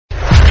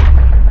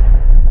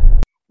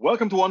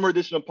Welcome to one more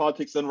edition of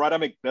Politics Done Right.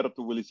 I'm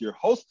Egberto Willis, your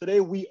host.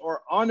 Today, we are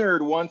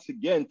honored once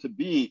again to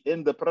be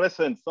in the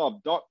presence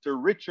of Dr.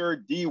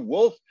 Richard D.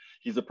 Wolff.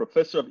 He's a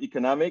professor of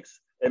economics,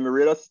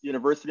 Emeritus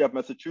University of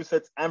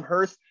Massachusetts,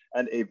 Amherst,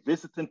 and a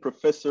visiting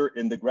professor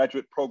in the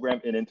graduate program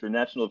in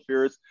international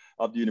affairs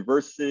of the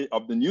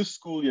New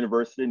School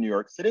University in New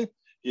York City.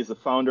 He is the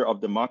founder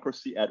of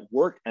Democracy at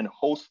Work and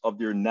host of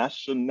their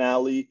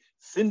nationally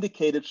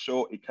syndicated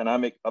show,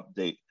 Economic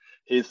Update.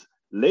 His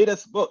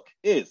latest book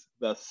is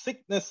The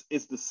Sickness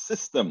is the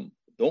System.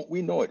 Don't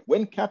we know it?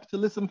 When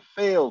capitalism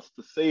fails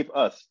to save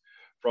us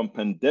from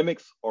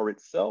pandemics or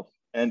itself,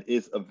 and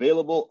is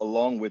available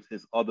along with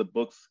his other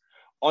books,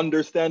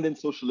 Understanding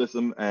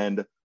Socialism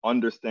and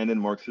Understanding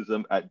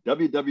Marxism at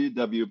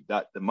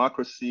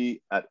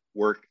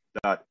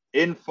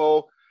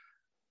www.democracyatwork.info.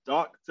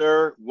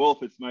 Dr.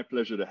 Wolff, it's my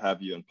pleasure to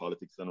have you on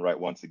Politics Done Right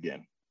once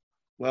again.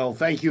 Well,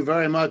 thank you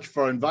very much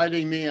for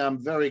inviting me. I'm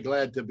very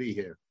glad to be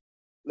here.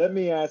 Let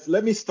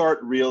me start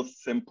real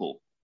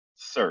simple,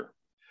 sir.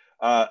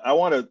 I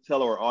want to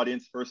tell our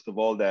audience, first of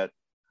all, that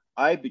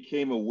I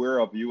became aware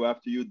of you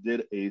after you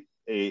did a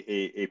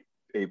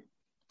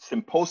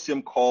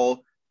symposium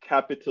called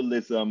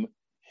Capitalism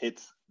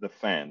Hits the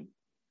Fan.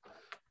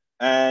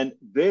 And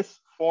this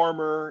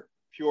former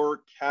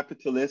pure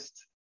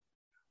capitalist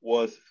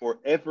was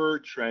forever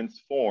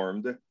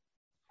transformed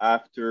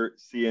after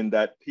seeing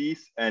that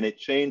piece, and it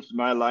changed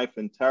my life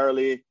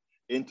entirely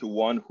into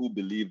one who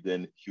believed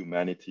in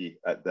humanity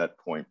at that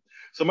point.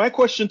 So my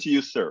question to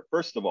you, sir,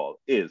 first of all,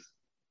 is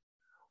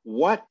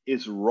what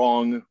is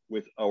wrong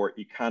with our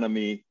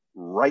economy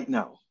right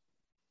now?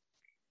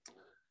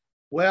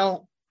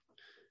 Well,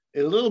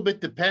 a little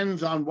bit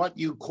depends on what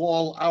you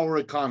call our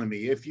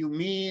economy. If you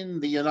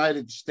mean the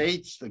United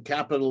States, the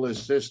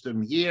capitalist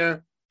system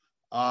here,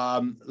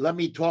 let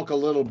me talk a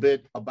little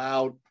bit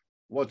about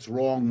what's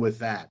wrong with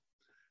that.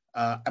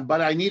 But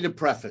I need a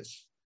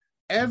preface.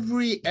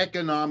 Every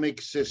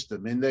economic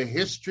system in the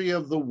history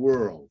of the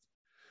world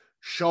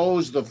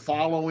shows the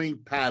following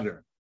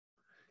pattern.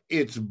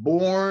 It's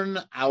born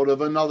out of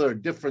another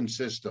different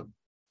system.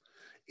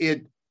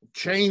 It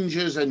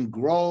changes and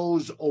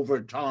grows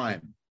over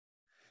time.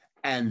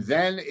 And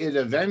then it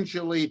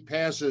eventually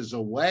passes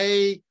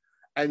away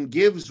and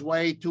gives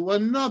way to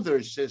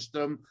another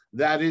system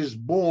that is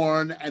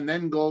born and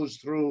then goes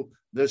through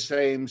the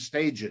same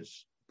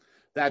stages.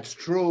 That's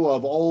true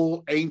of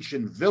old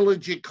ancient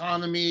village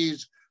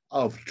economies,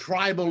 of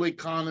tribal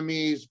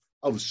economies,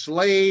 of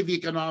slave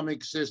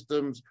economic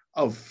systems,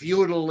 of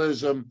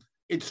feudalism.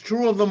 It's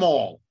true of them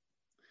all.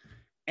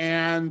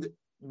 And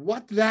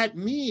what that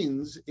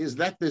means is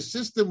that the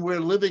system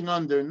we're living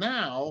under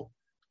now,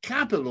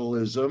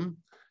 capitalism,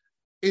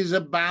 is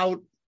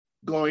about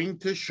going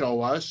to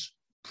show us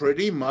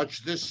pretty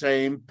much the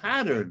same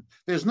pattern.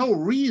 There's no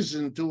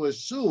reason to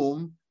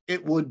assume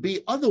it would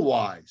be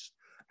otherwise.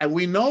 And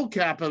we know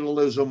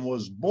capitalism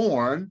was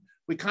born.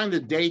 We kind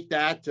of date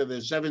that to the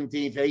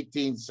 17th,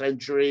 18th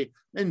century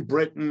in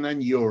Britain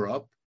and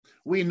Europe.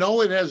 We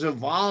know it has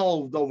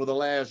evolved over the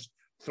last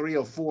 3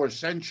 or 4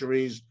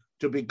 centuries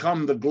to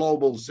become the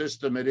global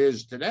system it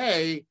is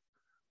today.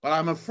 But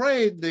I'm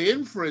afraid the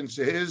inference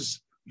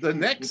is the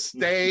next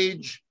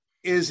stage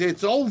is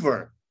it's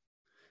over.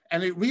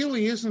 And it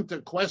really isn't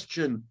a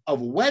question of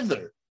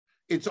whether.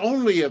 It's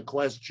only a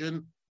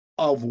question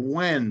of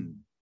when.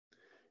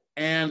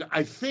 And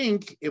I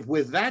think if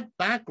with that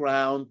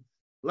background,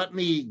 let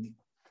me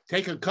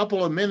take a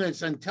couple of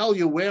minutes and tell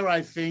you where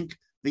I think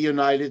the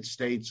United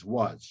States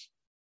was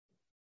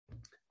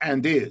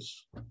and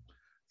is.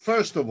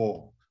 First of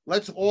all,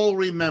 let's all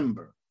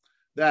remember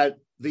that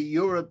the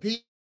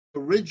Europeans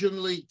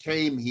originally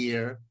came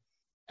here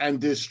and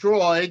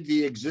destroyed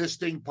the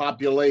existing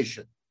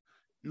population.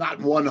 Not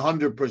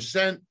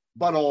 100%,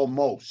 but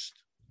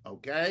almost,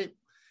 okay?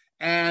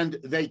 And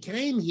they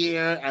came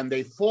here and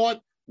they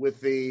fought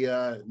with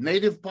the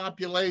native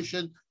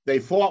population. They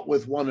fought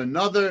with one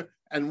another.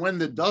 And when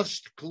the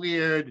dust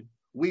cleared,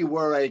 we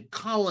were a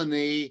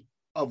colony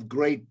of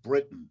Great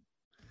Britain.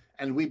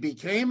 And we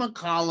became a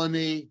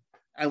colony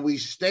and we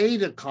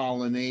stayed a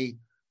colony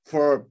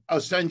for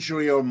a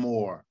century or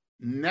more.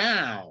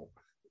 Now,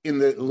 in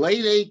the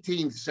late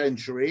 18th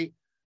century,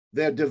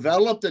 there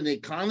developed an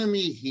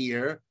economy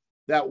here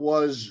that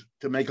was,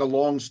 to make a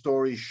long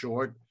story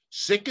short,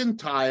 sick and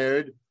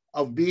tired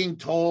of being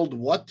told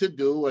what to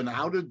do and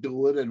how to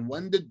do it and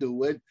when to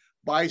do it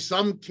by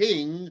some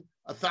king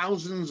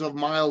thousands of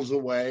miles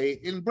away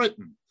in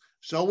Britain.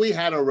 So we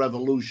had a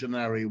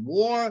revolutionary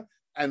war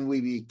and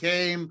we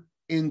became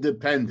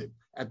independent.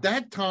 At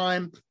that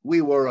time,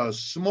 we were a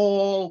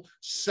small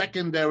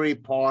secondary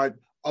part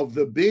of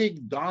the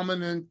big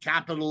dominant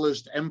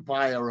capitalist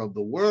empire of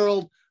the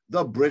world,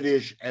 the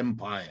British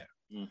Empire.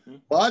 Mm-hmm.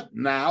 But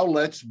now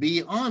let's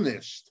be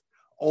honest.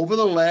 Over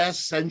the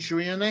last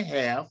century and a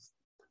half,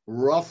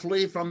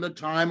 roughly from the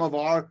time of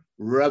our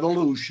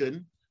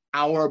revolution,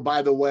 our,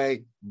 by the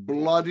way,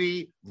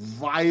 bloody,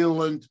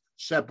 violent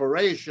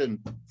separation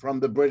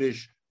from the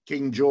British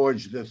King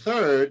George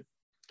III,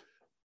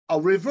 a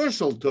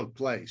reversal took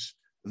place.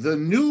 The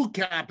new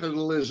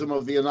capitalism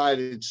of the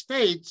United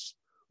States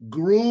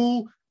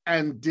grew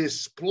and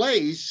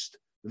displaced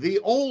the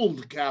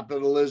old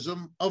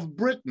capitalism of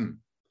Britain.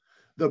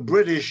 The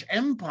British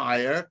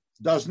Empire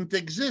doesn't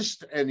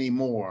exist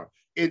anymore.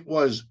 It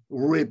was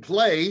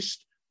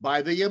replaced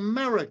by the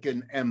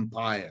American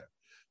Empire.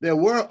 There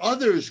were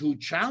others who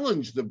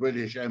challenged the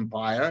British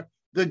Empire,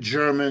 the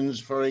Germans,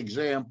 for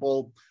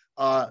example,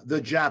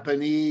 the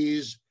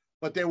Japanese,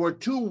 but there were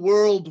two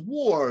world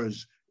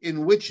wars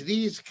in which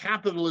these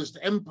capitalist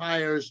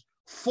empires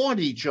fought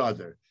each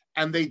other,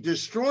 and they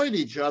destroyed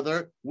each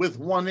other with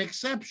one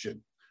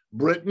exception.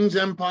 Britain's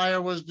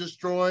empire was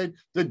destroyed,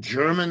 the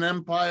German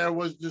empire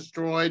was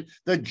destroyed,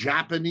 the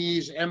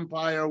Japanese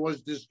empire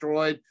was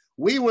destroyed.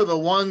 We were the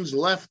ones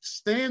left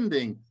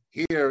standing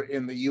here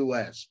in the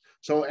US.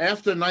 So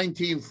after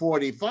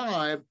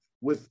 1945,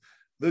 with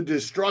the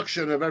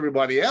destruction of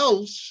everybody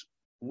else,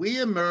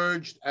 we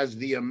emerged as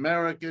the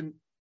American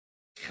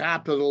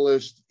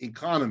capitalist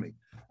economy.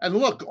 And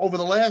look, over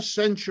the last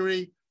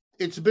century,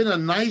 it's been a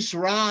nice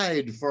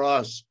ride for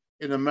us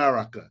in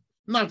America.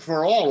 Not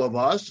for all of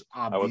us,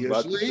 obviously. I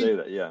was about to say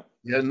that, yeah.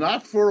 Yeah,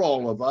 not for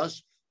all of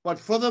us, but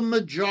for the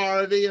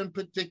majority, and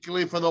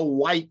particularly for the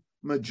white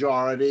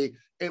majority,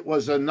 it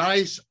was a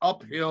nice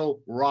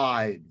uphill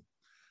ride.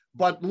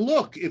 But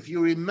look, if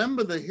you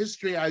remember the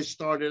history I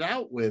started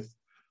out with,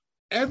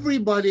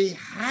 everybody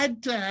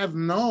had to have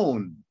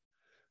known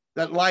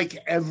that, like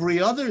every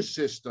other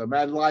system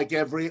and like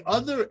every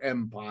other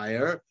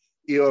empire,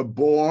 you're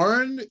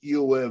born,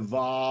 you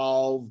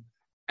evolve,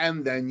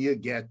 and then you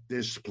get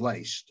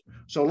displaced.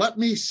 So let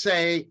me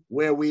say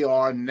where we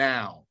are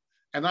now.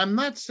 And I'm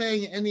not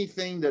saying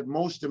anything that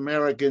most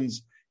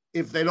Americans,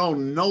 if they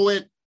don't know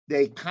it,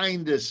 they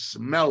kind of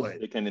smell it.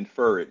 They can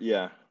infer it,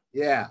 yeah.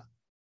 Yeah.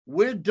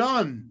 We're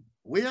done.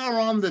 We are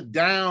on the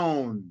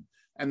down.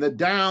 And the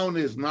down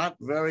is not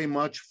very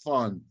much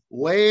fun.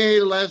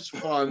 Way less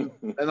fun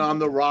than on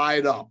the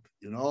ride up,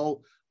 you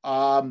know?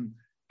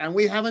 And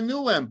we have a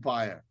new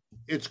empire.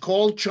 It's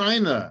called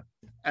China.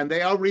 And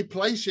they are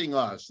replacing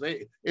us.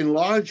 They, in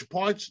large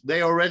parts,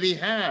 they already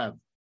have.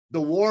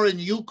 The war in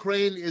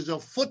Ukraine is a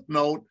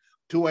footnote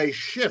to a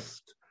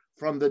shift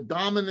from the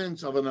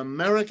dominance of an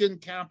American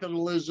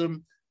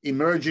capitalism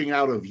emerging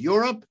out of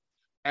Europe,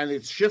 and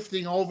it's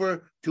shifting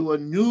over to a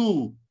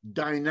new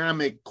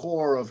dynamic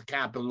core of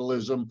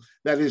capitalism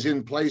that is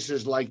in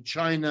places like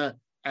China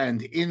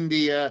and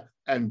India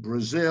and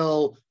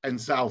Brazil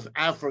and South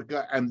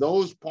Africa and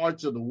those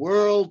parts of the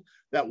world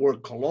that were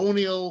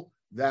colonial,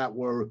 that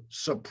were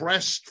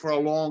suppressed for a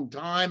long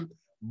time.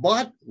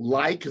 But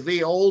like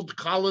the old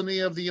colony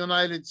of the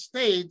United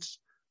States,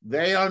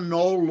 they are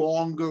no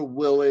longer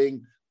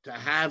willing to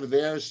have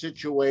their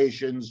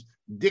situations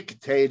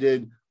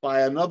dictated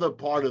by another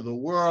part of the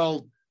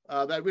world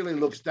that really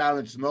looks down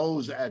its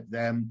nose at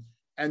them.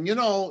 And, you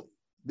know,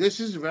 this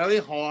is very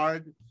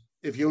hard.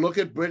 If you look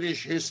at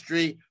British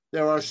history,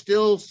 there are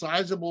still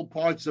sizable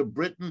parts of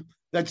Britain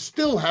that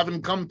still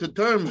haven't come to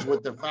terms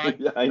with the fact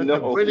that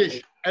the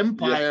British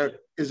Empire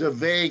is a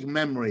vague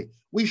memory.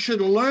 We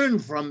should learn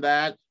from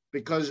that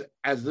because,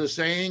 as the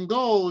saying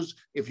goes,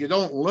 if you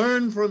don't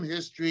learn from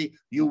history,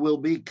 you will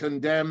be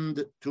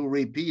condemned to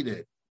repeat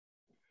it.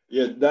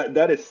 Yeah,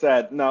 that is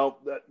sad. Now,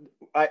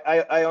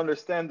 I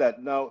understand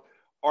that. Now,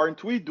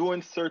 aren't we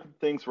doing certain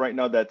things right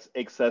now that's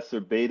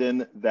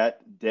exacerbating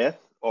that death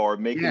or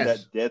making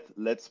that death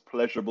less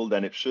pleasurable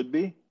than it should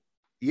be?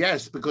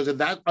 Yes, because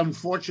that,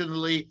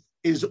 unfortunately,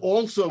 is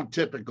also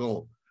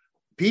typical.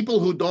 People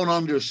who don't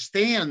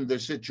understand the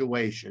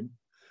situation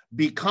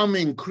become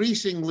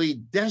increasingly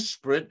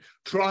desperate,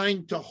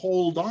 trying to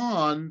hold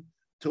on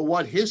to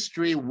what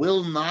history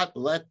will not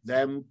let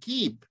them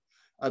keep.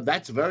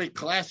 That's very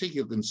classic.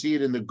 You can see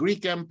it in the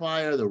Greek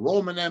Empire, the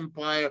Roman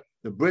Empire,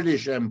 the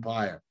British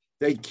Empire.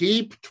 They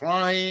keep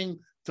trying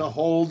to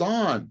hold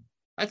on.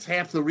 That's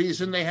half the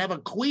reason they have a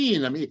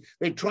queen. I mean,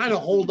 they try to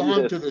hold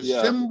on to the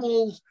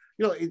symbols.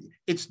 You know,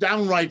 it's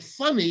downright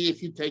funny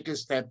if you take a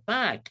step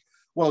back.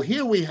 Well,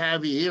 here we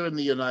have here in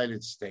the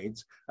United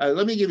States.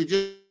 Let me give you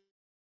just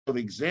some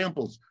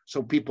examples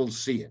so people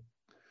see it.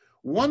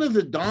 One of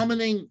the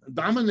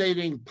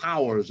dominating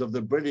powers of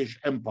the British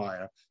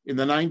Empire in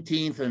the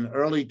 19th and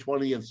early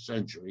 20th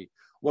century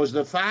was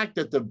the fact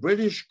that the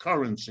British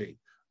currency,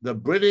 the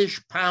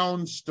British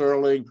pound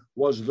sterling,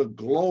 was the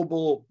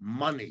global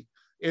money.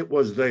 It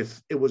was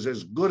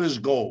as good as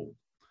gold.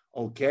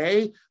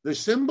 Okay? The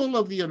symbol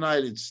of the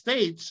United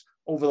States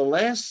over the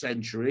last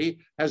century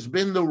has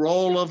been the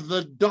role of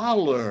the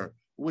dollar,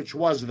 which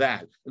was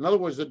that. In other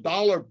words, the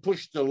dollar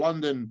pushed the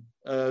London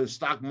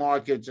stock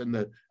markets and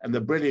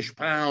the British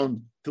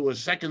pound to a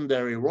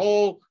secondary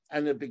role,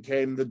 and it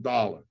became the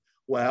dollar.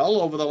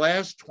 Well, over the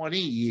last 20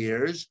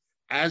 years,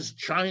 as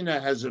China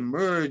has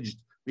emerged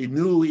the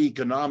new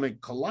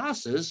economic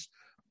colossus,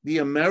 the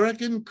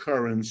American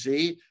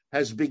currency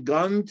has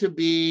begun to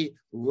be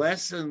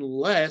less and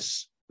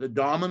less the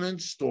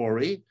dominant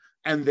story,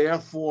 and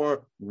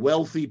therefore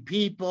wealthy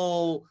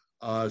people,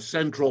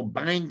 central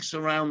banks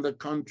around the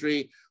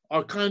country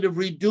are kind of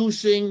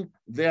reducing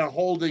their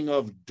holding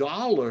of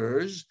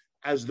dollars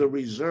as the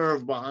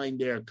reserve behind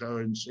their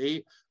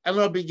currency and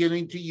are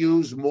beginning to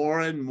use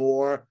more and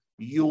more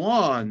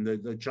yuan,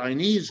 the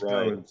Chinese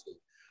currency.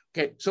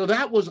 Okay, so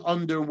that was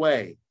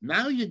underway.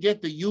 Now you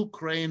get the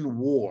Ukraine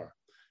war.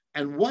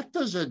 And what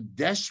does a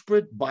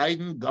desperate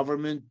Biden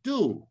government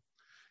do?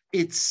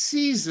 It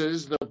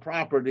seizes the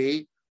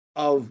property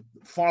of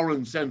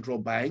foreign central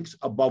banks,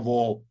 above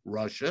all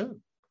Russia.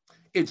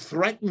 It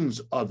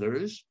threatens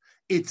others.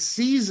 It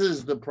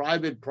seizes the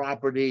private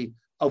property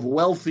of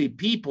wealthy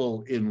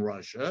people in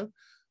Russia.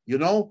 You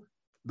know,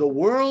 the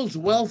world's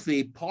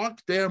wealthy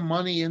parked their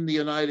money in the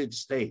United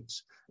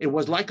States. It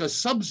was like a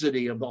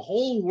subsidy of the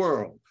whole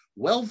world.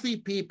 Wealthy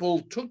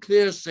people took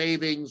their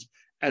savings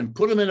and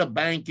put them in a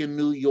bank in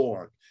New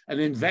York and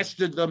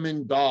invested them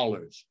in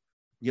dollars.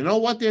 You know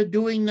what they're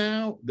doing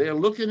now? They're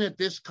looking at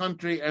this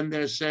country and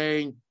they're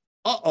saying,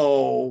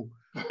 uh-oh,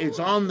 it's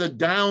on the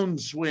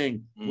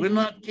downswing. We're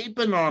not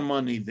keeping our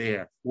money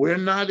there. We're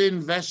not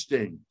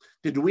investing.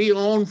 Did we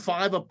own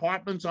 5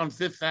 apartments on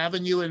Fifth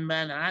Avenue in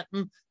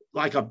Manhattan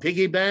like a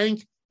piggy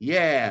bank?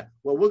 Yeah.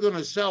 Well, we're going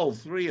to sell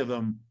 3 of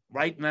them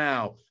right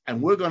now,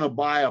 and we're going to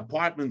buy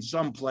apartments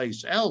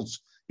someplace else.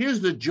 Here's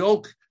the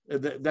joke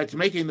that's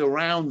making the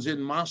rounds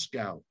in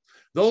Moscow.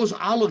 Those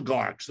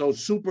oligarchs,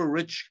 those super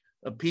rich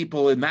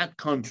people in that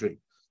country,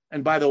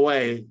 and by the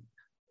way,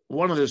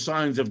 one of the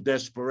signs of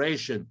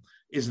desperation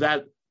is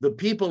that the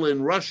people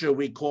in Russia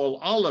we call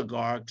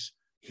oligarchs,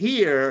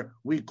 here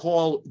we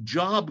call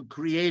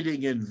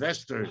job-creating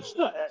investors.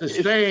 The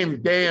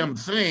same damn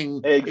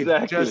thing.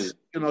 Exactly. It's just,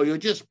 you're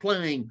just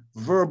playing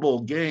verbal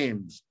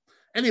games.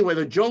 Anyway,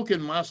 the joke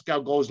in Moscow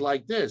goes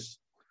like this.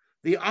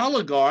 The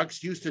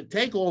oligarchs used to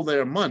take all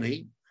their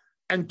money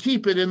and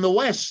keep it in the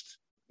West,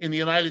 in the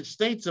United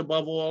States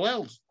above all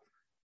else.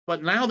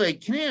 But now they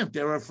can't.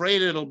 They're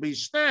afraid it'll be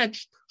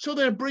snatched. So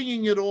they're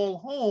bringing it all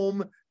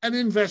home and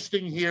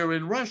investing here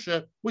in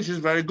Russia, which is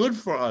very good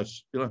for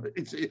us.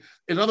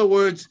 In other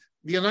words,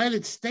 the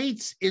United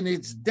States, in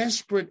its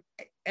desperate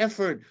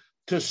effort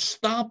to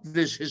stop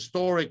this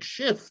historic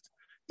shift,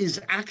 is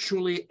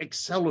actually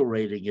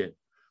accelerating it.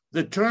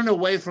 The turn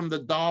away from the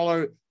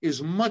dollar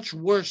is much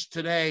worse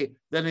today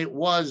than it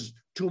was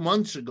 2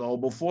 months ago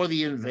before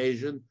the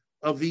invasion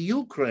of the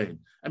Ukraine.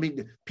 I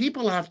mean,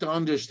 people have to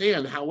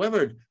understand,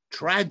 however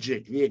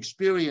tragic the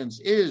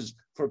experience is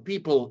for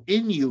people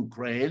in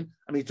Ukraine.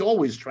 I mean, it's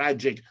always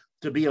tragic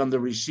to be on the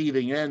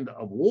receiving end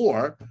of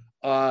war,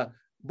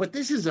 but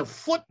this is a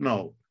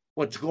footnote,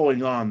 what's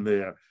going on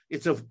there.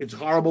 It's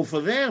horrible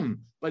for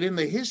them, but in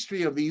the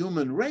history of the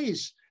human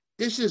race,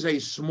 this is a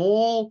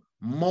small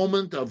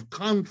moment of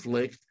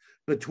conflict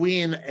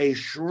between a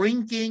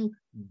shrinking,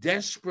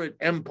 desperate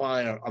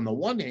empire on the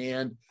one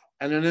hand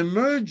and an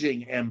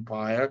emerging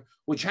empire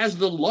which has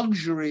the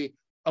luxury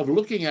of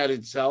looking at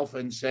itself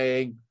and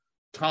saying,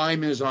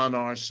 time is on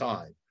our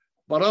side.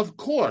 But of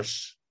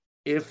course,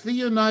 if the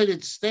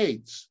United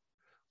States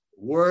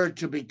were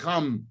to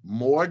become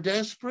more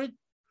desperate,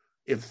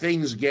 if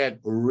things get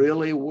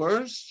really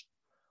worse,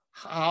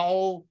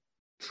 how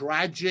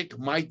tragic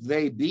might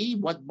they be?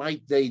 What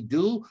might they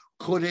do?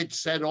 Could it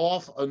set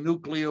off a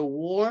nuclear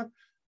war?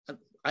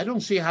 I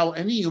don't see how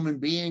any human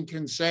being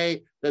can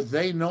say that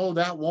they know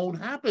that won't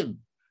happen.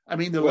 I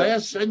mean, the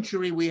last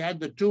century we had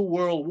the 2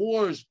 world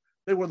wars.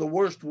 They were the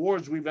worst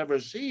wars we've ever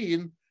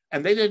seen,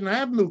 and they didn't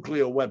have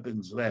nuclear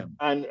weapons then.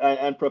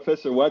 And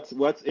Professor,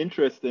 what's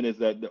interesting is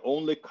that the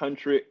only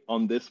country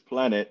on this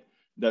planet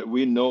that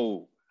we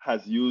know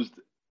has used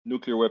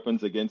nuclear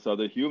weapons against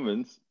other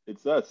humans,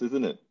 it's us,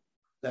 isn't it?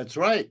 That's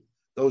right.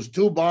 Those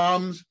 2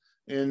 bombs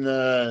in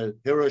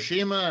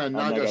Hiroshima and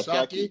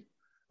Nagasaki.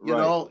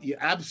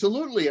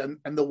 Absolutely.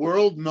 And the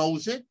world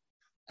knows it.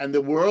 And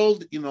the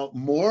world,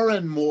 more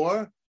and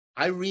more,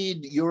 I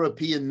read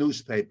European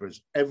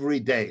newspapers every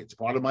day. It's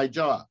part of my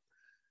job.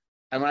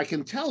 And I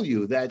can tell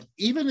you that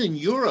even in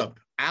Europe,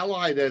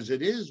 allied as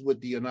it is with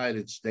the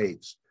United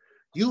States,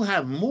 you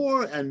have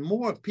more and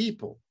more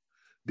people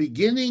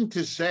beginning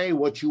to say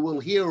what you will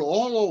hear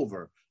all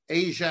over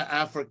Asia,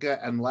 Africa,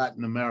 and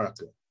Latin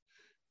America.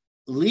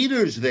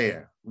 Leaders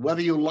there,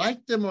 whether you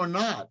like them or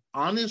not,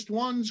 honest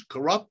ones,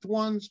 corrupt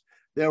ones,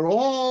 they're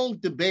all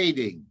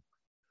debating.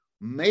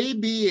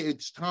 Maybe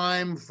it's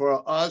time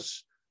for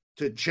us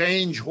to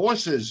change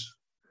horses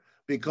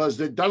because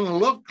it doesn't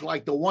look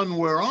like the one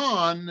we're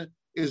on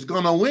is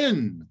going to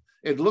win.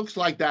 It looks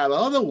like that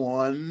other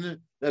one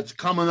that's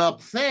coming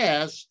up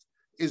fast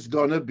is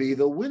going to be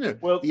the winner.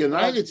 Well, the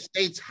United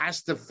States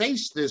has to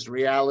face this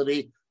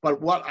reality,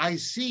 but what I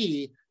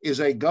see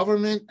is a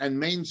government and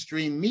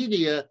mainstream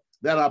media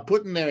that are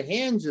putting their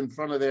hands in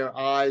front of their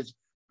eyes,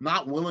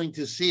 not willing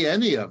to see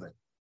any of it.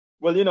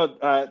 Well,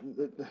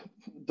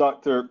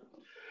 Doctor,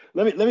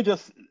 let me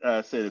just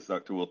say this,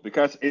 Dr. Wolff,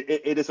 because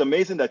it is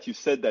amazing that you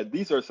said that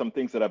these are some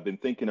things that I've been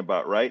thinking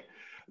about, right?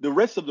 The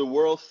rest of the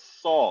world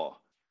saw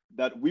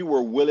that we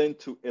were willing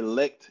to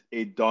elect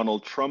a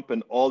Donald Trump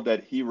and all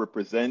that he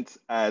represents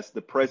as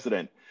the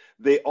president.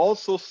 they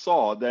also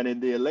saw that in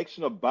the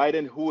election of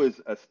Biden, who is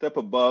a step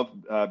above,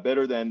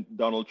 better than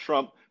Donald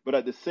Trump, but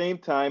at the same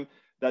time,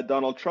 that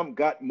Donald Trump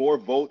got more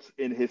votes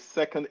in his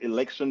second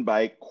election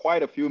by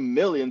quite a few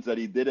millions that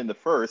he did in the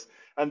first.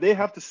 And they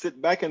have to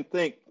sit back and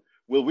think,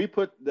 will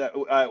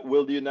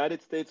the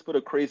United States put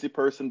a crazy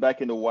person back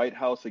in the White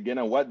House again?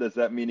 And what does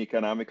that mean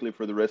economically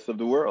for the rest of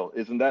the world?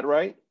 Isn't that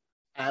right?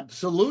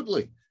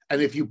 Absolutely.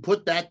 And if you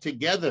put that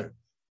together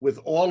with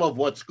all of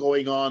what's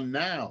going on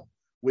now,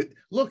 I'm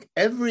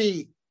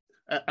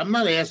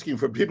not asking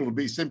for people to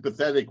be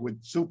sympathetic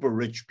with super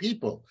rich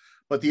people,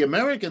 but the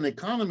American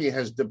economy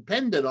has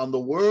depended on the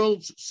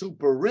world's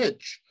super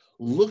rich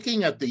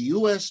looking at the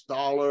US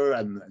dollar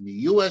and the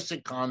US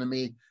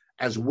economy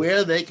as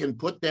where they can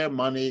put their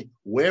money,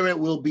 where it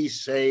will be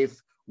safe,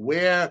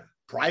 where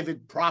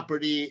private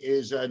property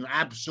is an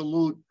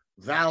absolute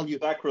value.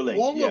 Sacrilege,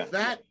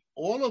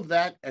 all of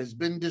that has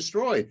been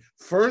destroyed.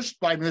 First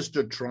by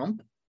Mr.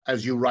 Trump,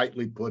 as you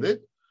rightly put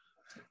it.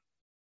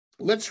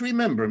 Let's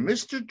remember,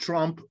 Mr.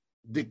 Trump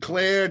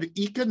declared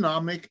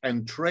economic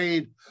and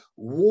trade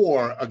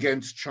war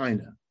against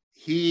China.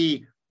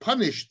 He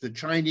punished the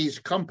Chinese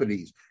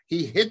companies.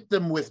 He hit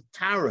them with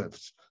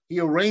tariffs. He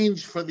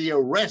arranged for the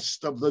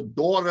arrest of the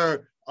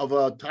daughter of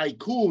a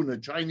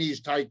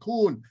Chinese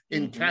tycoon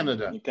in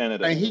Canada.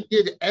 And he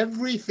did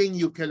everything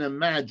you can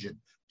imagine.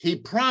 He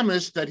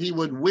promised that he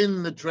would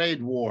win the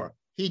trade war.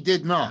 He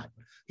did not.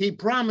 He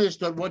promised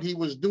that what he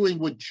was doing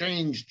would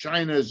change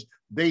China's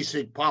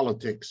basic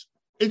politics.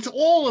 It's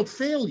all a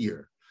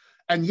failure.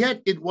 And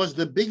yet it was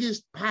the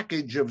biggest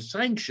package of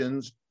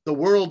sanctions the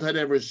world had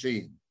ever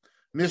seen.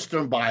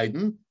 Mr.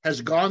 Biden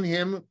has gone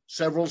him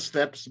several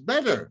steps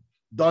better,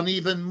 done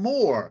even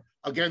more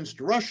against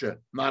Russia,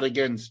 not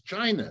against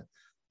China.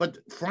 But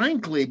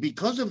frankly,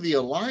 because of the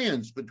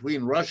alliance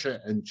between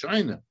Russia and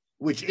China,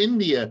 which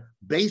India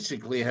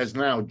basically has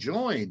now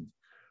joined,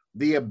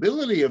 the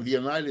ability of the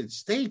United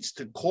States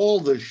to call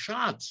the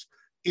shots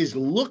is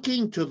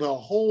looking to the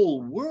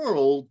whole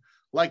world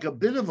like a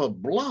bit of a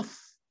bluff.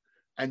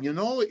 And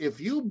if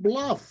you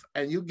bluff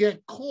and you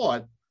get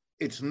caught,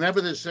 it's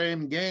never the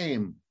same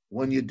game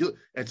when you do.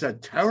 It's a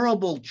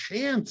terrible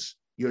chance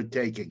you're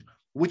taking,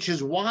 which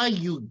is why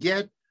you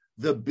get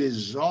the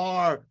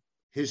bizarre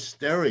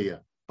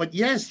hysteria. But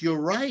yes,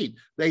 you're right.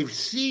 They've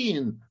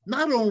seen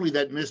not only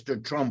that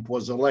Mr. Trump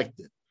was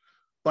elected,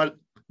 but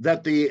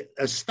that the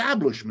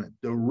establishment,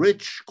 the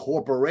rich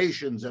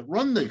corporations that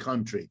run the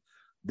country,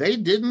 they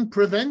didn't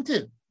prevent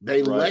it.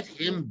 They let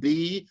him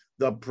be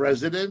the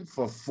president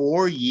for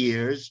 4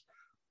 years.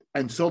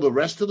 And so the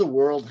rest of the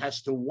world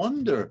has to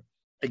wonder,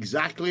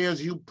 exactly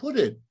as you put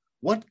it,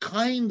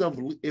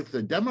 if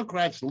the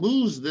Democrats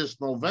lose this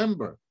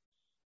November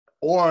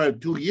or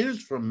 2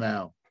 years from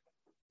now,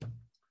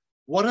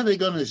 what are they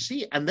going to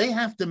see? And they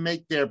have to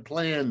make their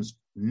plans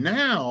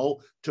now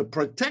to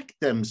protect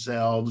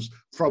themselves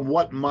from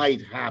what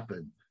might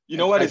happen. You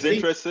know what is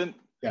interesting?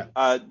 Yeah.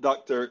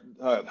 Dr.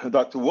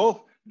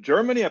 Wolf,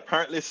 Germany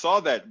apparently saw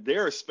that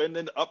they're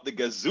spending up the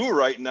gazoo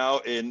right now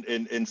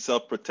in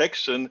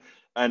self-protection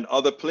and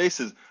other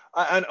places.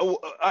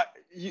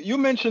 You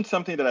mentioned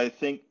something that I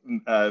think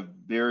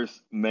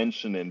bears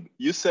mentioning.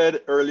 You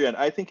said earlier, and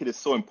I think it is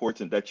so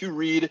important, that you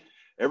read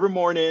every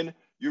morning,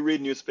 you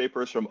read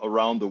newspapers from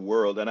around the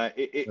world. And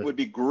it would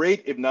be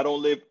great if not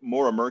only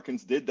more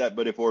Americans did that,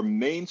 but if our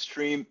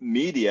mainstream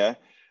media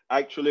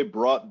actually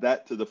brought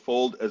that to the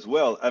fold as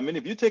well. I mean,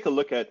 if you take a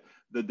look at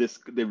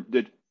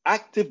the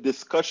active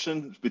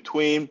discussions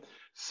between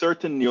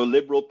certain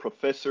neoliberal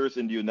professors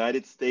in the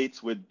United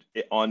States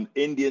on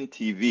Indian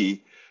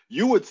TV,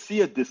 you would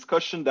see a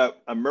discussion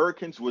that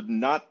Americans would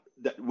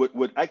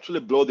actually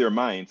blow their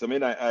minds. I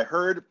mean, I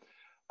heard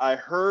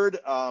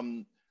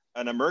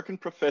an American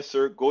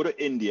professor go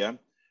to India,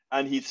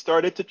 and he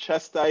started to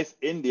chastise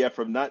India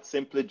for not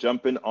simply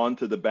jumping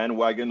onto the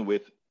bandwagon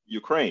with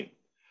Ukraine.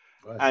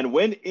 Right. And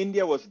when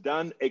India was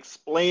done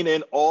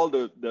explaining all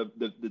the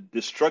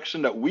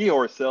destruction that we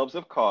ourselves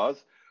have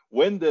caused,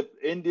 when the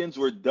Indians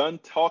were done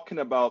talking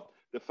about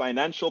the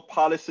financial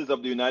policies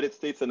of the United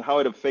States and how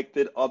it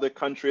affected other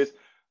countries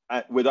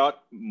without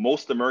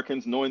most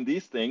Americans knowing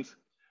these things,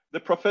 the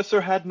professor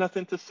had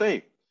nothing to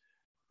say.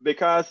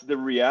 Because the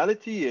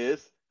reality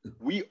is,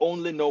 we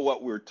only know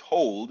what we're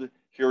told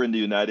here in the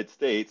United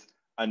States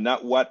and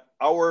not what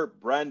our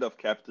brand of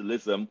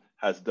capitalism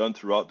has done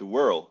throughout the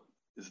world.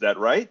 Is that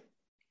right?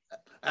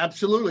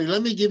 Absolutely.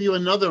 Let me give you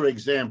another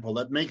example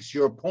that makes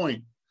your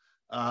point.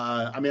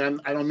 I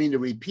don't mean to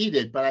repeat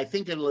it, but I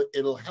think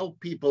it'll help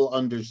people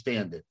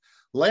understand it.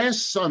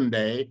 Last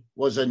Sunday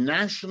was a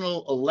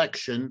national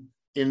election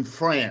in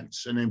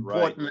France, an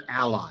important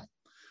ally.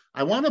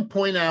 I want to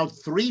point out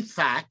 3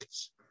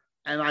 facts,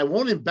 and I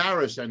won't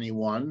embarrass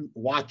anyone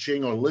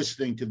watching or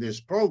listening to this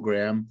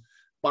program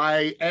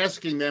by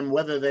asking them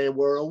whether they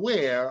were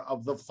aware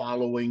of the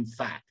following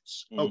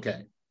facts.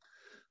 Okay.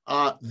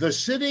 The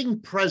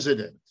sitting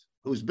president,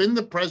 who's been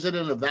the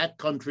president of that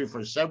country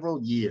for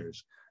several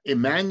years,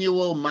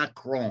 Emmanuel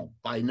Macron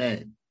by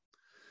name,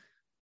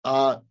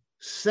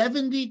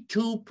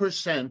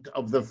 72%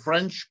 of the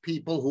French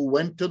people who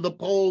went to the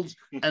polls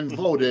and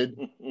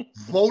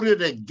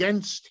voted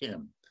against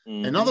him.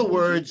 In other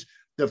words,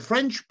 the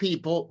French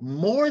people,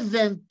 more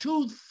than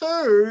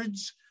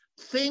 2/3,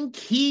 think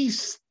he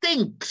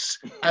stinks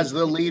as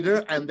the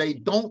leader and they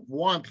don't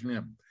want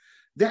him.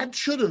 That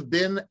should have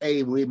been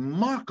a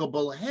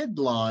remarkable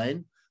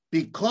headline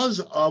because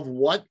of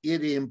what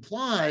it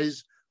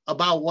implies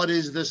about what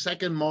is the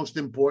second most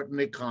important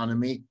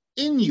economy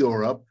in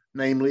Europe,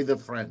 namely the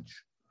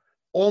French.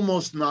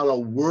 Almost not a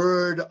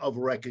word of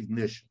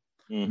recognition.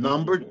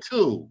 Number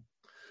two,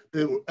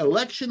 the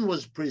election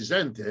was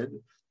presented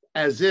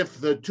as if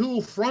the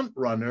two front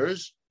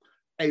runners,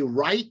 a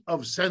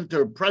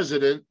right-of-center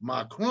President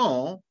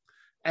Macron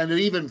and an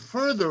even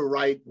further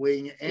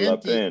right-wing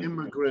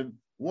anti-immigrant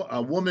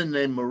a woman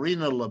named Marine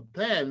Le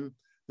Pen,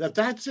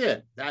 that's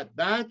it.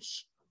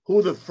 That's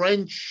who the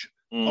French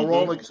are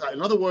all excited.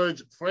 In other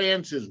words,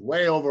 France is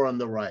way over on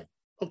the right.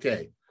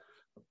 Okay,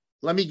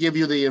 let me give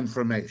you the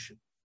information.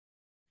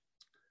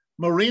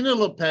 Marine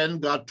Le Pen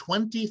got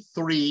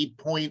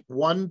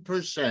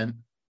 23.1%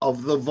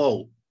 of the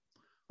vote.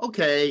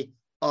 Okay,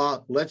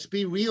 let's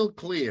be real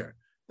clear.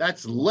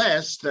 That's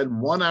less than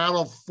 1 out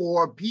of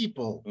 4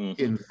 people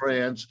in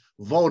France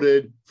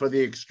voted for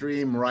the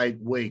extreme right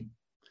wing.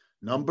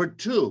 Number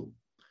two,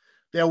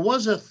 there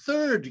was a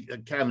third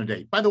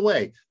candidate. By the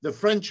way, the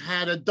French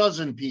had a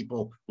dozen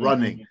people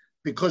running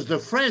because the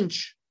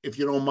French, if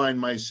you don't mind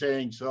my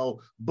saying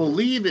so,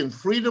 believe in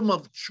freedom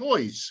of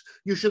choice.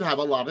 You should have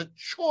a lot of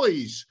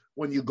choice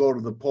when you go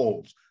to the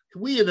polls.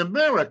 We in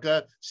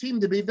America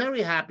seem to be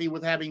very happy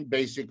with having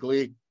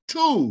basically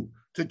 2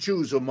 to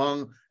choose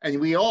among, and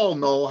we all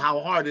know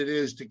how hard it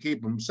is to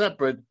keep them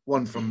separate,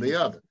 one from the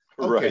other.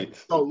 Okay, right.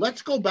 So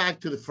let's go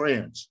back to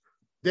France.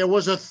 There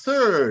was a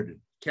third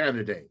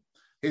candidate.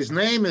 His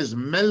name is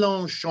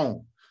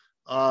Mélenchon,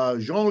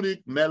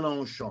 Jean-Luc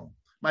Mélenchon.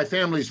 My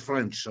family's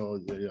French,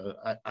 so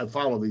I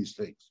follow these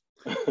things.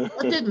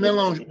 What did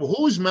Mélenchon?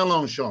 Who's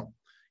Mélenchon?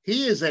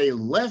 He is a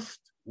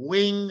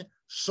left-wing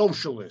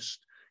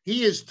socialist.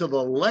 He is to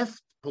the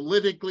left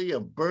politically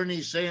of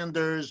Bernie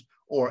Sanders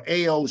or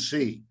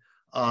AOC.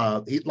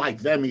 Like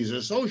them, he's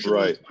a socialist,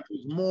 right. But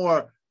he's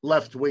more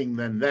left-wing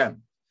than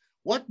them.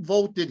 What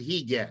vote did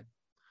he get?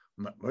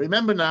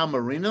 Remember now,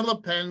 Marine Le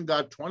Pen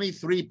got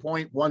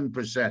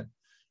 23.1%.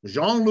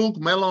 Jean-Luc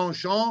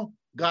Mélenchon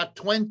got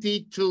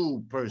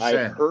 22%.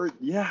 I heard,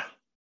 yeah.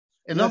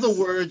 In other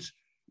words,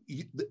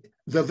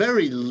 the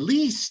very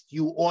least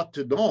you ought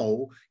to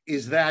know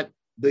is that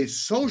the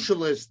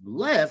socialist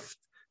left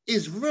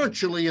is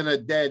virtually in a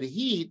dead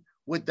heat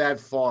with that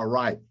far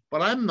right.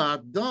 But I'm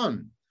not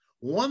done.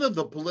 One of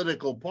the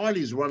political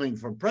parties running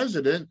for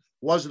president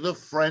was the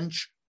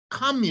French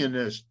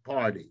Communist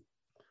Party.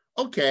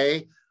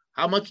 Okay,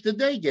 how much did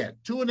they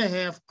get?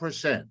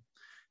 2.5%.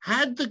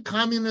 Had the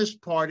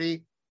Communist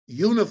Party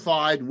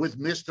unified with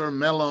Mr.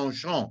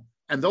 Mélenchon,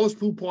 and those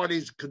two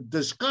parties could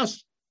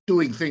discuss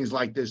doing things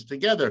like this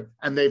together,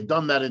 and they've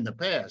done that in the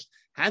past.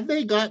 Had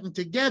they gotten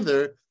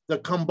together, the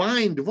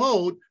combined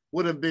vote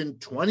would have been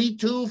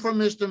 22 for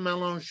Mr.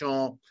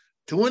 Mélenchon,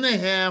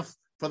 2.5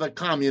 for the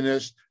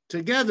communists.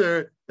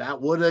 Together,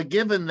 that would have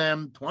given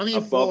them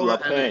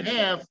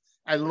 24.5,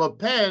 and Le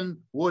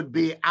Pen would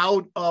be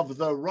out of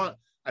the run.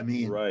 I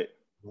mean, right.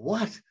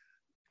 What?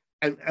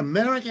 And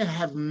America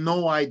have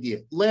no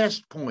idea.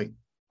 Last point.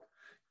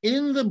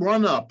 In the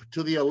run-up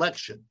to the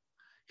election,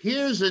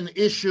 here's an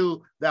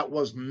issue that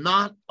was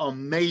not a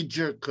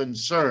major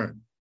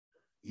concern.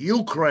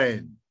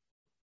 Ukraine.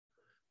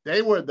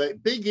 The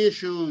big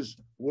issues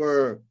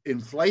were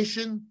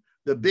inflation.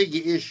 The big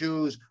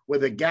issues were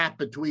the gap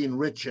between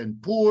rich and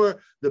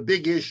poor. The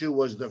big issue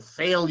was the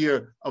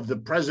failure of the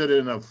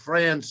president of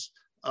France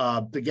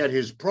to get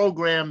his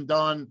program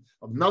done.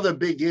 Another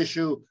big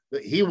issue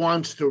that he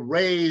wants to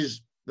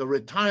raise the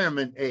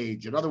retirement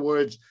age. In other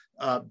words,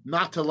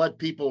 not to let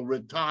people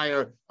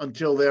retire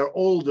until they're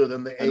older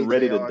than the age and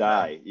ready to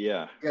die. Now.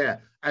 Yeah. Yeah.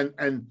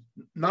 And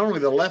not only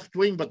the left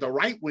wing, but the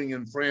right wing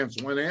in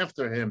France went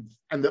after him.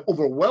 And the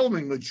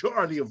overwhelming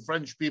majority of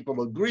French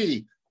people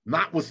agree,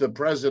 not with the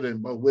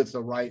president, but with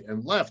the right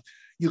and left.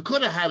 You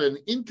could have had an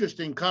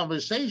interesting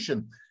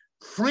conversation.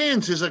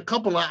 France is a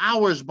couple of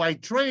hours by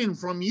train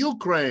from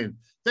Ukraine.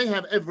 They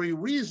have every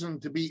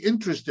reason to be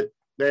interested.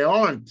 They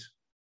aren't.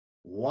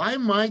 Why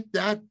might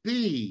that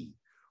be?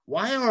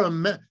 Why are,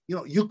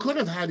 you could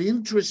have had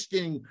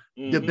interesting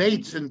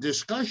debates and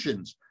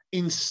discussions.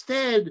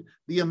 Instead,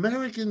 the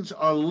Americans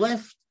are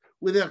left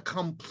with a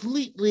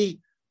completely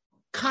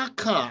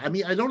caca. I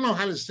mean, I don't know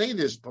how to say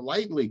this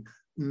politely.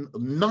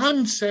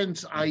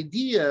 Nonsense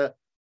idea.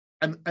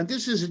 And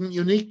this isn't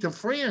unique to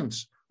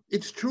France.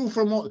 It's true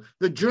from all,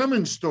 the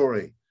German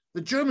story.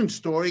 The German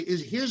story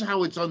is, here's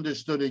how it's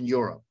understood in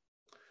Europe.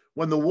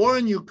 When the war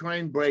in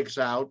Ukraine breaks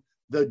out,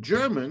 the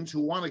Germans,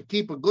 who want to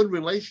keep a good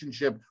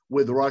relationship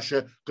with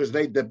Russia because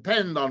they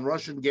depend on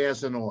Russian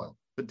gas and oil,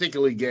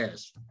 particularly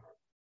gas.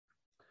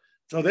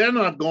 So they're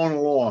not going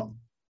along.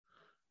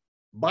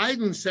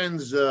 Biden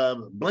sends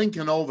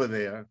Blinken over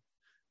there.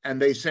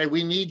 and they say,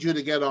 we need you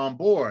to get on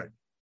board.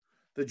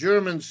 The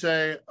Germans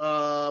say,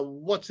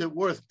 what's it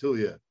worth to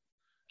you?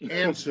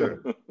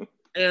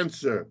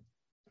 Answer.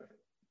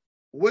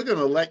 We're going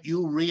to let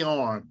you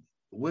rearm.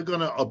 We're going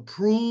to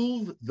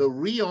approve the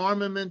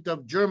rearmament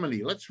of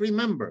Germany. Let's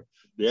remember,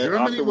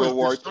 Germany was World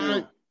War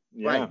II.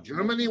 Yeah. Right.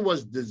 Germany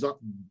was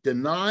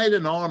denied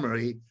an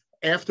armory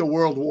after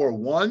World War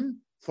I,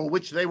 for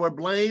which they were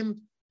blamed,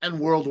 and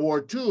World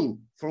War II,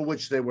 for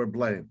which they were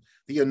blamed.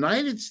 The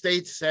United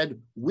States said,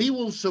 we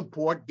will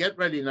support, get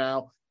ready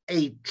now,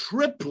 a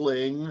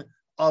tripling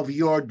of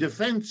your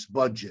defense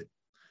budget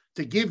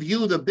to give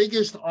you the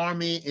biggest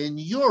army in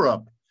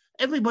Europe.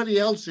 Everybody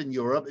else in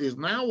Europe is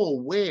now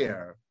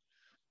aware,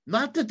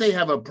 not that they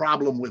have a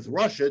problem with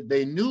Russia,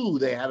 they knew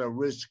they had a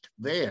risk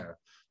there.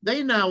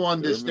 They now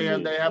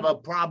understand they have a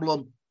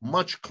problem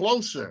much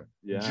closer.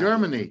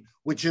 Germany,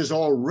 which is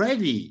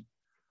already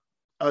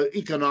an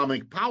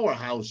economic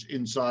powerhouse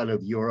inside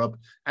of Europe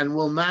and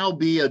will now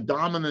be a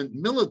dominant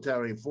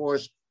military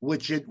force,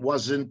 which it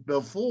wasn't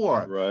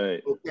before.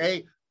 Right.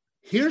 Okay.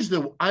 Here's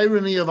the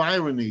irony of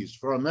ironies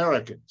for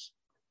Americans.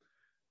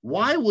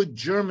 Why would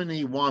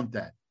Germany want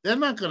that? They're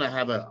not going to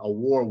have a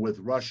war with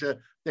Russia.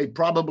 They'd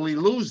probably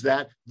lose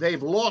that.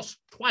 They've lost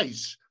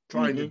twice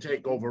trying to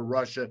take over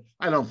Russia.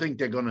 I don't think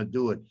they're going to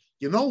do it.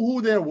 You know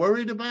who they're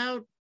worried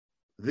about?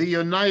 The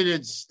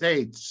United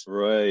States.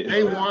 Right.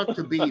 They want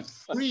to be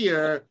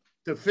freer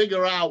to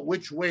figure out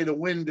which way the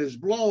wind is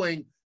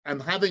blowing,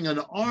 and having an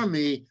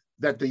army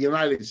that the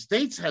United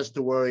States has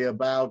to worry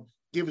about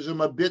gives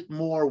them a bit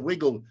more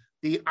wiggle.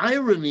 The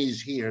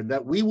ironies here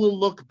that we will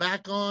look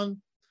back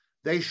on,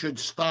 they should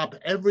stop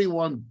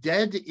everyone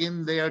dead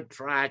in their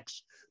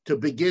tracks to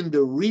begin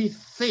to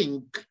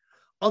rethink.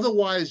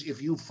 Otherwise,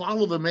 if you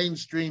follow the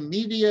mainstream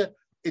media,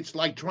 it's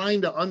like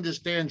trying to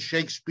understand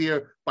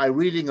Shakespeare by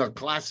reading a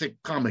classic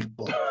comic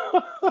book.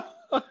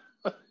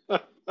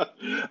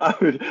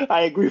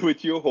 I agree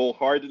with you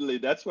wholeheartedly.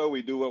 That's why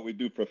we do what we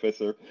do,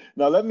 Professor.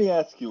 Now, let me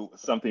ask you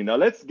something. Now,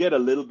 let's get a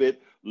little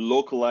bit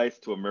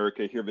localized to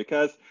America here,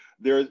 because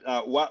there's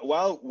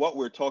while what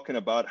we're talking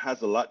about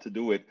has a lot to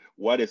do with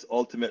what is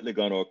ultimately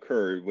going to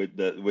occur with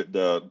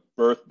the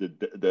birth,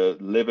 the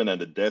living,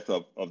 and the death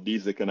of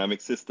these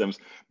economic systems.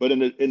 But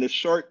in the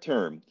short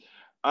term,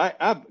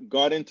 I've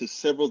got into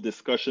several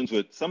discussions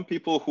with some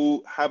people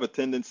who have a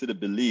tendency to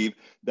believe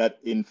that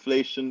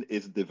inflation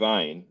is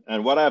divine.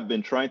 And what I've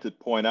been trying to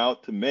point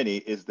out to many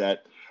is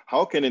that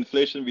how can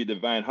inflation be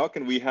divine? How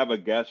can we have a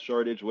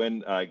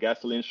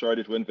gasoline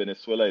shortage when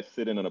Venezuela is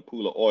sitting on a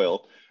pool of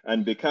oil?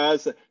 And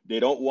because they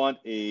don't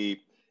want the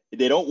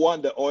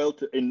oil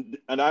to,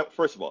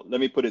 first of all, let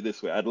me put it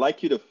this way.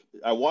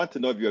 I want to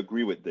know if you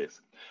agree with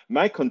this.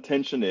 My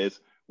contention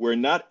is we're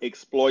not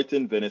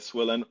exploiting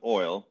Venezuelan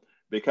oil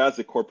because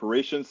the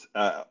corporations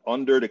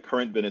under the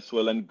current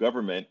Venezuelan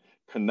government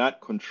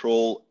cannot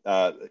control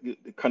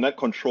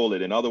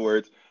it. In other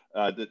words,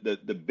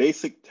 the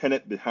basic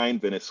tenet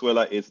behind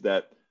Venezuela is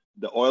that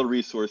the oil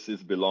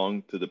resources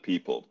belong to the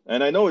people.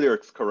 And I know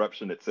there's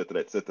corruption, et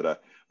cetera,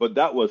 but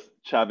that was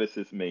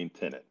Chavez's main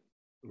tenet.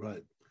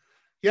 Right.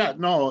 Yeah,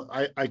 no,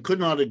 I could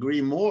not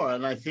agree more.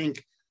 And I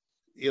think,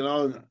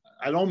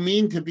 I don't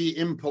mean to be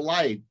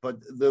impolite,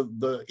 but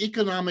the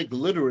economic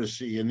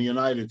literacy in the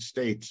United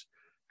States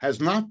has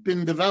not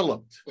been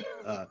developed.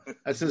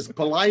 That's as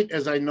polite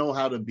as I know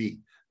how to be.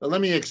 But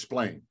let me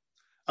explain.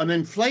 An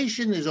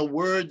inflation is a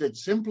word that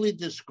simply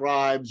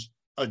describes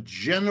a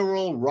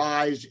general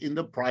rise in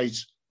the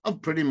price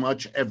of pretty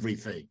much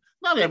everything.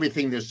 Not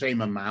everything the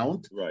same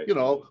amount. Right.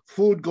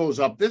 Food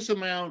goes up this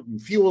amount,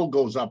 and fuel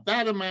goes up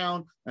that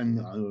amount,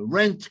 and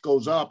rent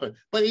goes up.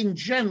 But in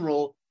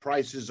general,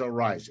 prices are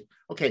rising.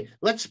 Okay,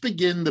 let's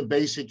begin the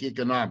basic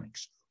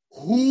economics.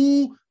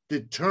 Who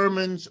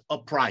determines a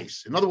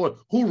price? In other words,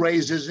 who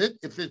raises it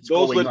if it's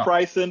those going with up?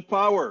 Price and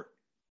power.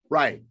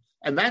 Right.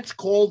 And that's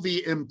called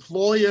the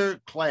employer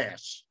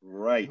class.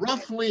 Right.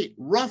 Roughly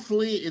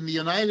in the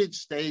United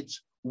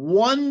States,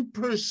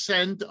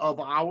 1% of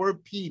our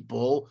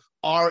people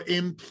are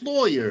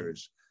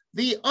employers.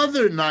 The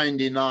other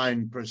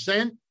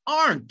 99%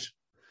 aren't.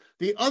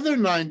 The other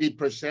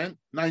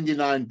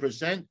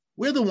 99%,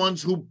 we're the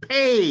ones who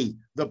pay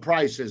the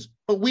prices,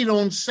 but we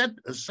don't set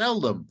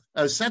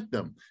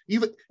them.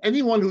 Even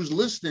anyone who's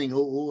listening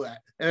who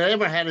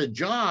ever had a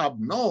job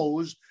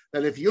knows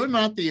that if you're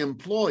not the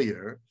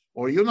employer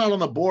or you're not on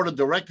the board of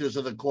directors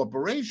of the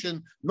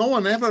corporation, no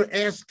one ever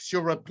asks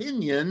your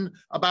opinion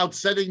about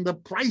setting the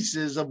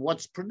prices of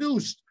what's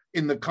produced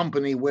in the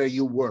company where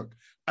you work.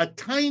 A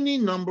tiny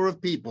number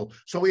of people.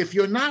 So if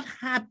you're not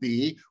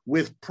happy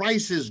with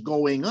prices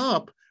going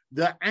up,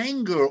 the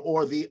anger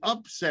or the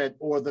upset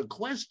or the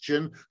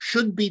question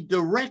should be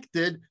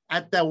directed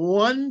at the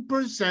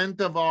 1%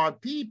 of our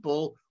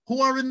people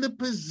who are in the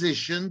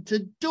position to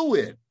do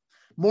it.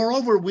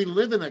 Moreover, we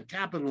live in a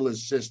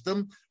capitalist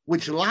system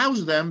which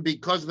allows them,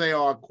 because they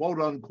are quote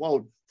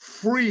unquote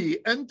free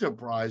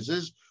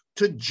enterprises,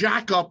 to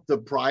jack up the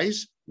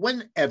price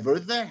whenever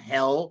the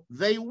hell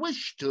they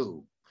wish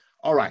to.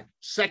 All right,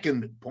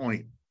 second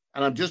point,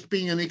 and I'm just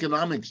being an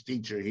economics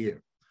teacher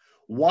here.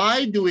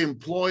 Why do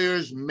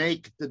employers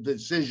make the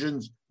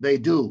decisions they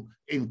do,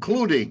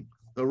 including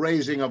the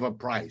raising of a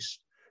price?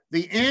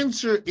 The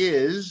answer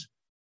is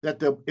that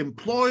the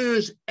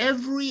employer's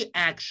every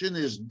action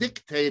is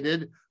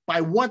dictated by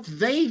what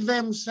they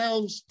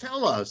themselves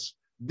tell us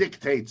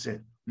dictates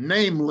it,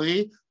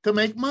 namely to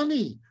make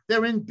money.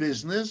 They're in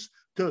business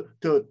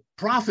to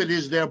profit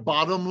is their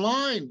bottom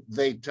line,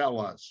 they tell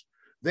us.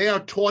 They are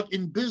taught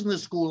in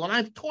business school, and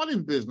I've taught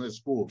in business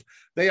schools.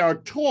 They are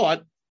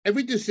taught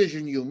every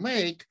decision you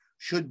make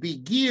should be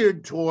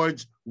geared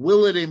towards,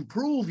 will it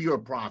improve your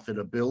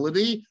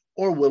profitability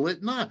or will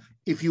it not?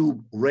 If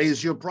you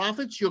raise your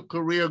profits, your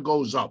career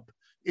goes up.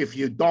 If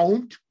you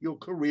don't, your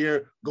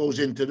career goes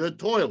into the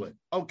toilet.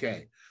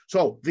 Okay,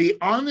 so the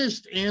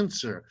honest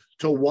answer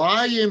to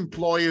why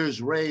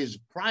employers raise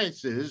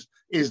prices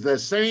is the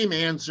same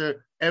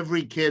answer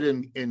every kid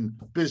in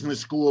business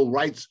school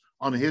writes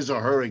on his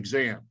or her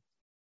exam.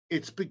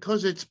 It's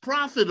because it's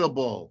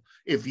profitable.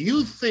 If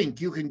you think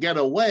you can get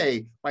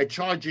away by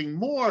charging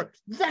more,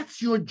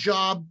 that's your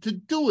job to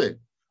do it.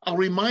 I'll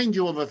remind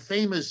you of a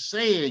famous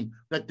saying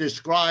that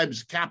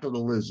describes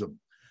capitalism.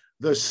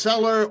 The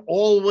seller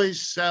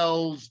always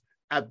sells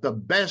at the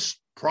best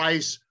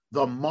price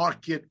the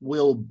market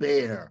will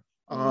bear.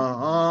 You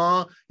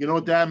know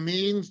what that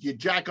means? You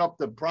jack up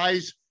the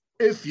price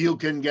if you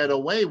can get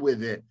away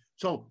with it.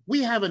 So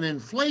we have an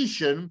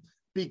inflation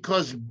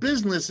because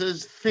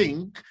businesses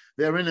think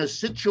they're in a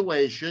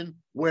situation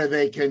where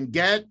they can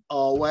get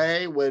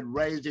away with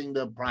raising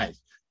the price.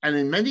 And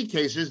in many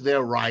cases,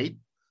 they're right,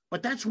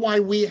 but that's why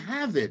we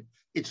have it.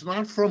 It's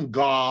not from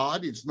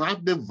God. It's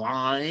not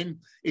divine.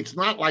 It's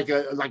not like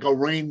a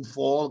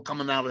rainfall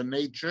coming out of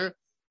nature.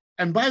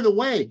 And by the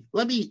way,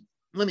 let me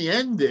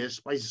end this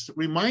by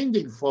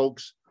reminding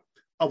folks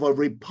of a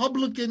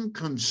Republican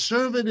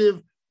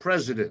conservative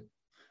president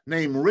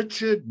named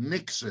Richard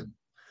Nixon.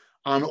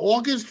 On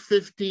August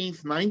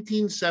 15th,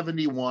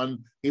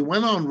 1971, he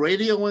went on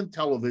radio and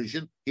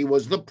television. He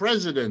was the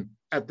president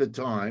at the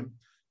time.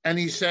 And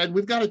he said,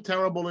 we've got a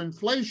terrible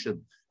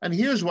inflation. And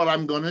here's what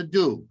I'm going to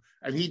do.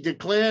 And he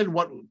declared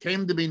what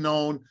came to be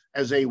known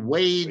as a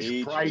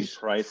wage price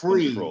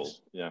freeze. Control.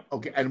 Yeah.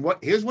 Okay. And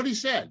here's what he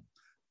said.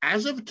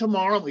 As of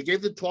tomorrow, we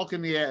gave the talk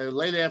in the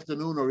late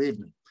afternoon or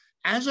evening.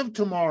 As of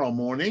tomorrow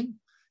morning,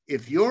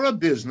 if you're a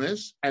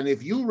business and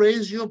if you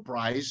raise your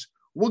price,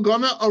 we're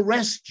going to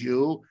arrest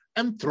you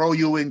and throw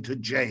you into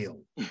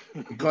jail.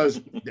 Because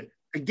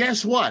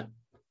guess what?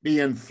 The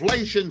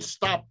inflation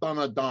stopped on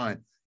a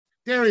dime.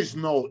 There is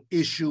no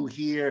issue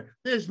here.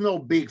 There's no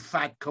big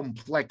fat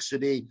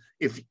complexity.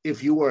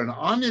 If you were an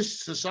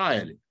honest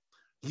society,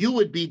 you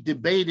would be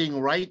debating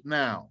right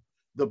now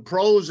the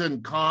pros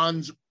and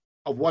cons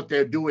of what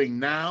they're doing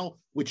now,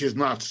 which is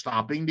not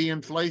stopping the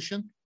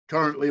inflation,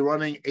 currently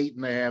running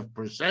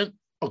 8.5%,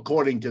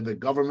 according to the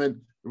government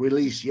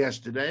release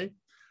yesterday.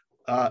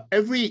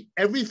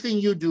 Everything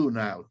you do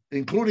now,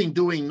 including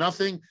doing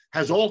nothing,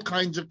 has all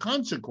kinds of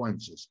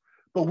consequences.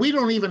 But we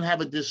don't even have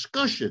a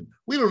discussion.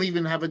 We don't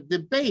even have a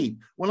debate.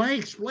 When I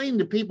explain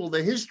to people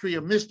the history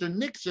of Mr.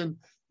 Nixon,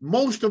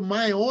 most of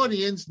my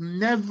audience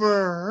never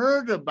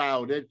heard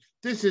about it.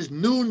 This is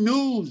new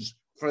news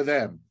for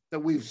them that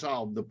we've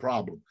solved the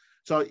problem.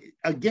 So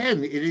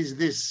again, it is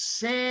this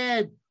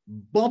sad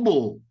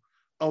bubble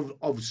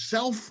of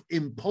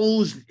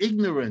self-imposed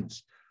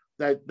ignorance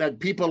that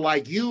people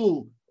like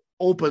you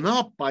open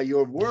up by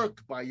your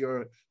work, by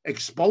your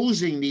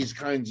exposing these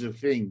kinds of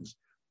things.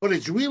 But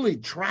it's really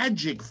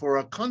tragic for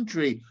a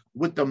country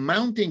with the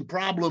mounting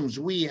problems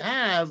we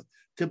have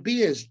to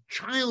be as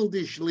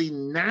childishly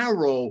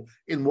narrow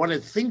in what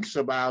it thinks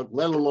about,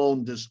 let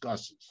alone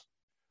discusses.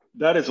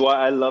 That is why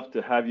I love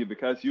to have you,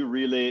 because you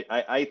really,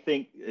 I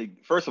think,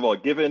 first of all,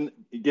 given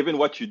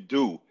what you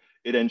do,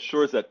 it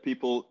ensures that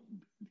people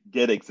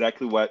get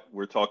exactly what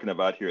we're talking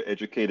about here,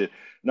 educated.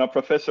 Now,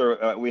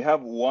 Professor, we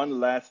have one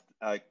last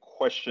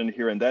question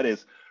here, and that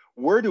is,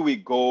 where do we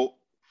go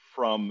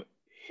from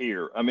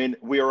here? I mean,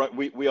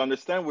 we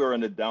understand we're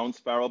in a down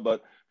spiral,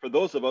 but for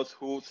those of us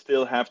who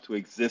still have to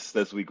exist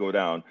as we go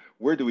down,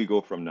 where do we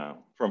go from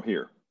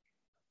here?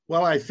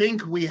 Well, I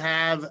think we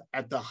have,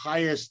 at the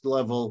highest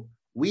level,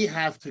 we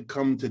have to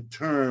come to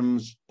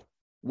terms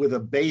with a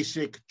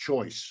basic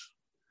choice.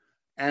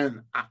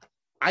 And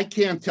I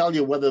can't tell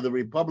you whether the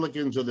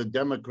Republicans or the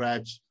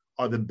Democrats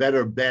are the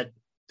better bet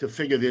to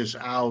figure this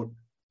out,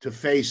 to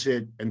face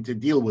it, and to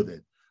deal with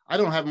it. I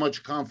don't have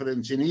much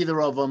confidence in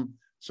either of them.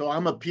 So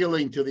I'm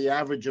appealing to the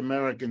average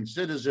American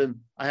citizen.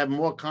 I have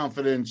more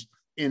confidence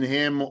in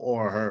him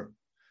or her.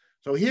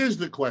 So here's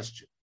the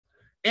question.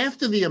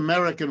 After the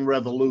American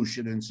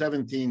Revolution in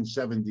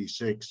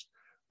 1776,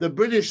 the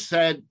British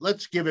said,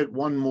 let's give it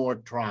one more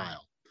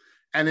trial.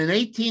 And in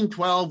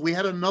 1812, we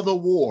had another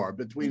war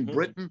between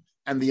Britain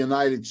and the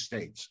United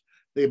States.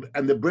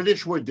 And the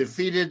British were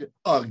defeated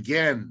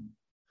again.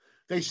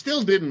 They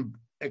still didn't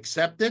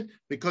accept it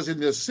because in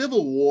the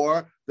Civil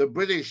War, the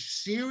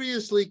British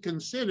seriously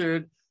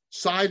considered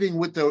siding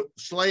with the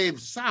slave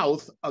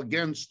South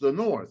against the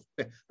North.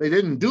 They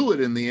didn't do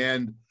it in the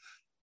end,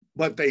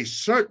 but they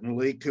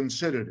certainly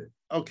considered it.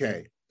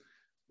 Okay.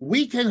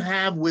 We can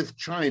have with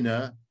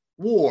China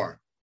war.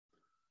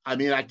 I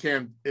mean, I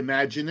can't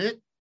imagine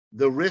it.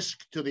 The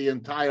risk to the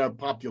entire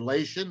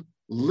population,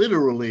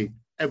 literally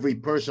every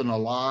person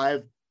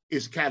alive,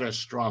 is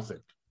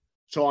catastrophic.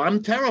 So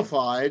I'm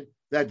terrified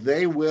that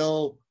they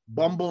will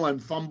bumble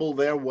and fumble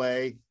their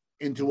way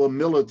into a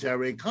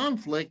military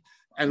conflict.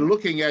 And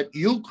looking at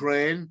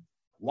Ukraine,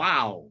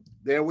 wow,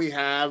 there we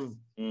have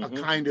a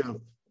kind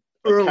of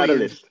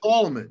early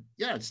installment.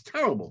 Yeah, it's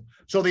terrible.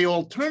 So the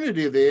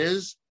alternative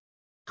is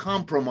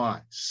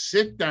compromise.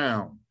 Sit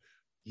down.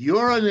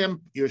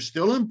 You're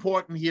still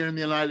important here in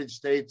the United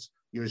States.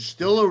 You're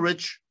still a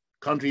rich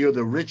country. You're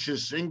the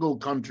richest single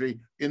country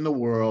in the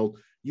world.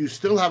 You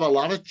still have a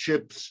lot of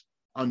chips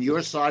on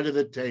your side of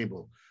the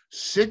table.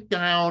 Sit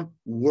down,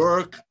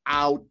 work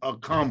out a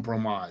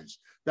compromise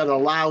that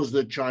allows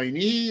the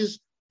Chinese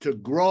to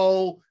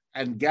grow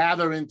and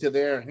gather into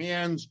their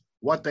hands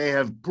what they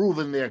have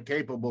proven they're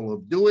capable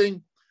of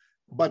doing,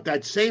 but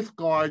that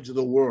safeguards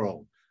the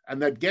world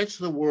and that gets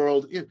the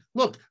world in.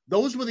 Look,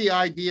 those were the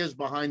ideas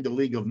behind the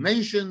League of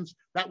Nations.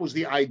 That was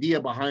the idea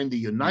behind the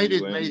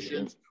United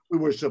Nations. We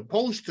were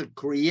supposed to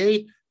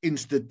create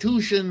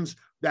institutions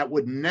that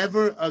would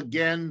never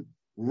again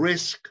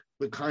risk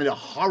the kind of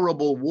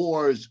horrible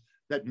wars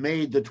that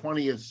made the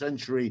 20th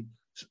century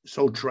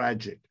so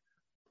tragic.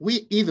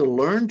 We either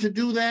learn to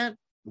do that,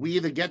 we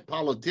either get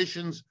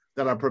politicians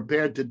that are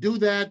prepared to do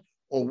that,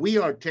 or we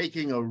are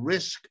taking a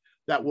risk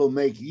that will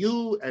make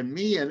you and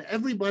me and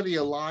everybody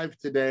alive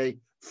today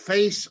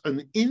face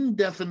an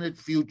indefinite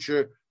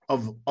future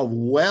of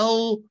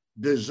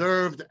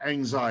well-deserved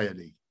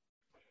anxiety.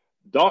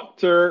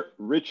 Dr.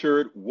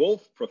 Richard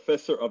Wolff,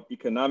 Professor of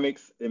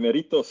Economics,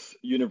 Emeritus,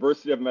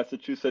 University of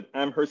Massachusetts,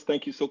 Amherst,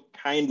 thank you so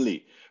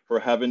kindly for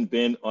having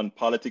been on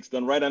Politics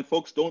Done Right. And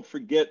folks, don't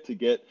forget to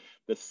get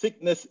The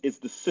Sickness is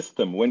the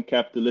System, When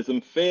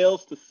Capitalism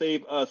Fails to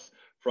Save Us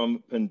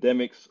from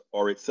Pandemics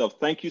or Itself.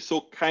 Thank you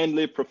so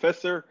kindly,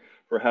 Professor,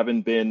 for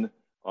having been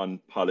on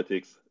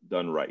Politics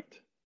Done Right.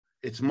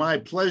 It's my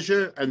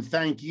pleasure, and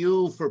thank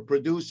you for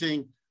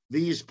producing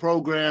these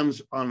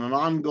programs on an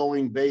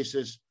ongoing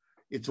basis.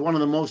 It's one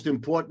of the most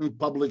important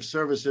public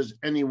services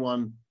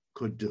anyone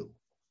could do.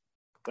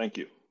 Thank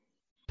you.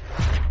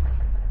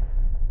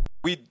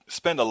 We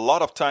spend a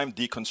lot of time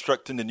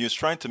deconstructing the news,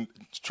 trying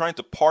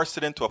to parse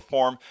it into a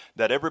form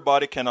that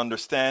everybody can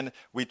understand.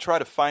 We try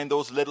to find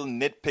those little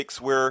nitpicks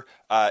where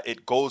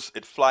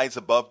it flies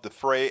above the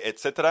fray,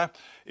 etc.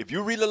 If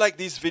you really like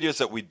these videos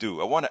that we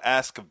do, I want to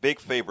ask a big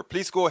favor.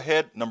 Please go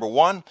ahead. Number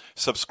 1,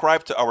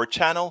 subscribe to our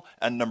channel.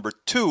 And number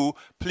 2,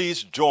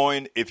 please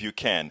join if you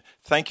can.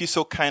 Thank you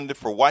so kindly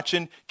for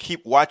watching.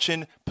 Keep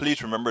watching.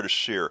 Please remember to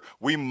share.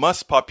 We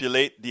must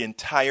populate the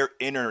entire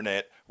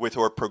internet with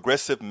our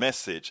progressive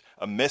message,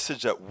 a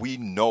message that we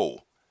know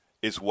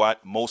is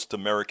what most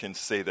Americans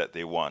say that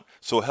they want.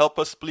 So help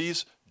us,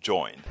 please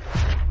join.